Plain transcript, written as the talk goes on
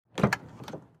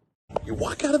You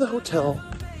walk out of the hotel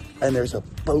and there's a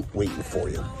boat waiting for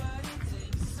you.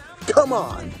 Come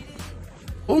on.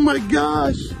 Oh my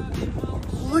gosh.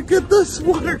 Look at this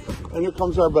water. And here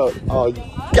comes our boat. Oh, you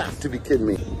got to be kidding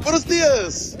me. What is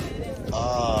this?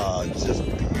 Ah, it's just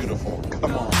beautiful.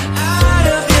 Come on. Out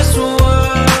of this world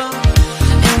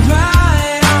and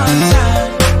right on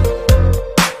time.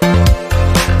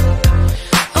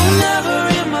 Oh, never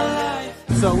in my life.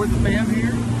 So with the fam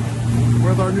here,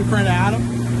 we're with our new friend Adam.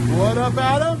 What up,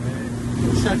 Adam?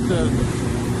 Check the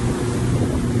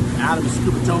Adam's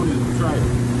Scuba Tony. That's right.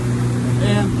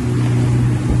 And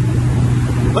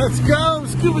let's go,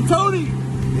 Scuba Tony!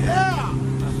 Yeah!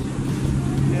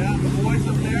 Yeah, the boys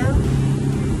up there.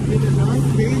 Getting it done.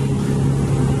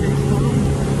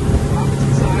 Robyn's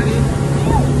excited.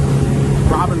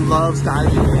 Robyn loves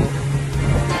diving.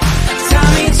 Tell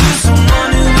me to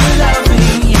someone who will love me.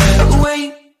 Yeah,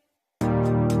 wait.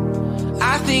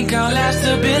 I think I'll last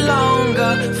a bit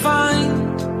longer.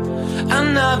 Find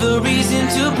another reason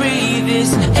to breathe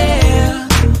this air.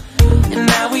 And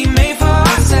now we made for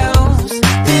ourselves.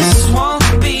 This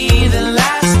won't be the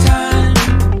last time.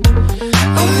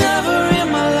 Oh, never in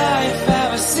my life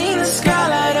have I seen the sky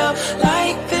light up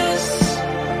like this.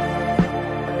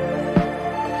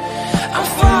 I'm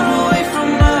far away from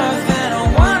Earth and I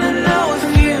wanna know if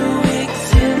you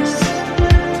exist.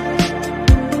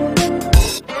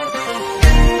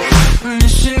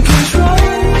 Mission control,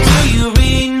 do you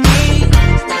read me?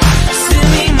 Send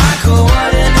me my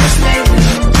coordinates lately.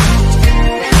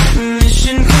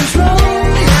 Mission control,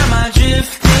 am I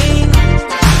drifting?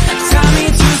 Tie me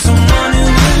to someone who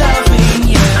will love me,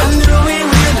 yeah. I knew it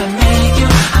when I met you.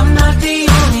 I'm not the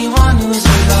only one who's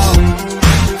alone.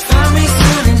 Find me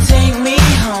soon and take me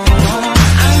home.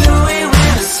 I knew it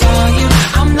when I saw you.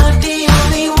 I'm not the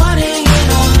only one hanging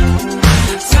on.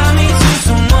 Tie me to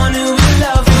someone who will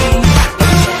love me.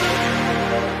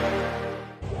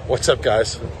 What's up,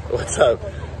 guys? What's up?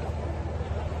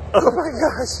 Oh my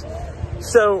gosh.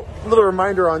 So, little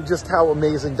reminder on just how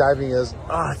amazing diving is.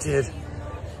 Ah, dude.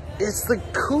 It's the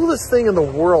coolest thing in the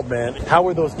world, man. How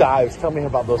were those dives? Tell me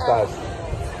about those dives. The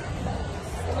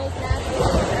most magical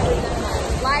I've ever done in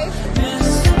my life.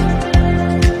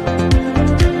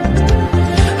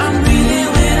 I'm breathing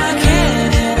when I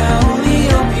can, and I only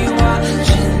hope you're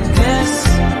watching this.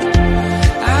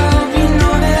 I hope you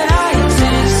know that I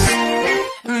exist.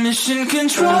 Mission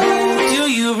control, do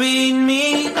you read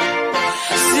me?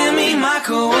 Send me my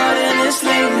coordinates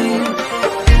lately.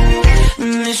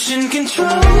 Mission control,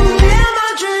 am I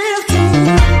drifting?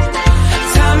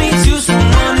 Tie me to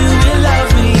someone who will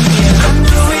love me. Yeah, I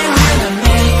knew it when I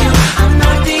met you. I'm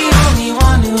not the only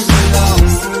one who's alone.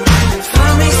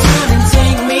 Find me soon and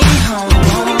take me home.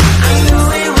 I knew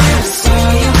it when I saw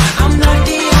you. I'm not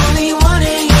the only one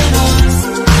hanging on.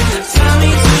 Tie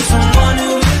me to someone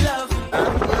who will love me.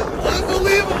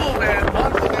 Unbelievable, man.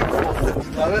 Unbelievable.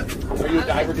 Love it? Are you a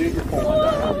diver, dude? You're full on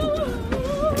diver.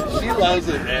 She loves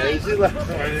it, man. She loves it.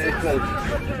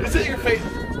 Is it your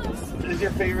favorite? Is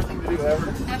your favorite thing to do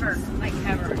ever? Ever. Like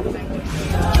ever.